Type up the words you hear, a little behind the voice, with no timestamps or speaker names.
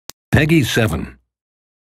Peggy 7.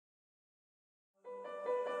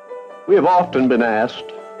 We have often been asked,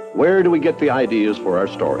 where do we get the ideas for our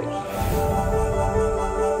stories?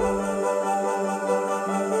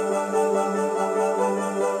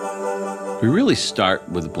 We really start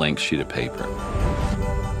with a blank sheet of paper.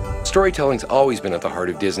 Storytelling's always been at the heart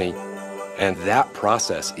of Disney, and that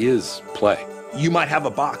process is play. You might have a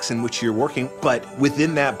box in which you're working, but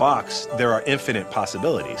within that box, there are infinite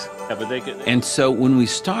possibilities. And so when we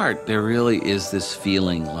start, there really is this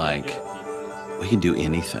feeling like we can do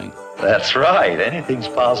anything. That's right. Anything's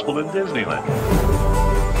possible in Disneyland.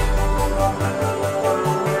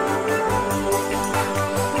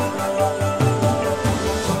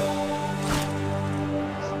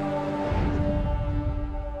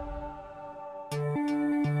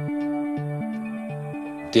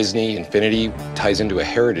 Disney Infinity ties into a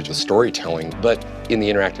heritage of storytelling, but in the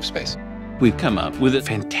interactive space. We've come up with a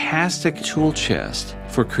fantastic tool chest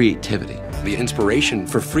for creativity. The inspiration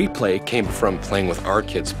for free play came from playing with our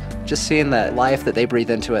kids. Just seeing that life that they breathe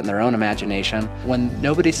into it in their own imagination, when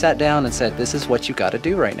nobody sat down and said, this is what you got to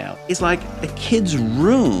do right now. It's like a kid's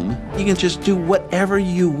room. You can just do whatever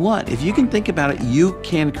you want. If you can think about it, you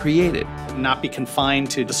can create it. Not be confined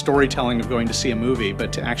to the storytelling of going to see a movie,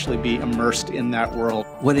 but to actually be immersed in that world.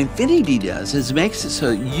 What Infinity does is makes it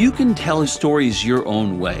so you can tell stories your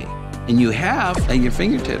own way. And you have at your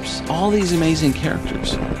fingertips all these amazing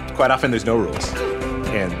characters. Quite often there's no rules,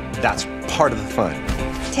 and that's part of the fun.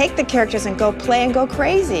 Take the characters and go play and go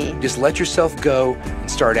crazy. Just let yourself go and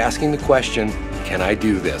start asking the question, can I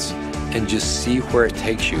do this? And just see where it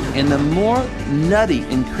takes you. And the more nutty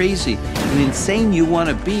and crazy and insane you want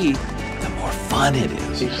to be, the more fun it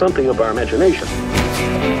is. It's something of our imagination.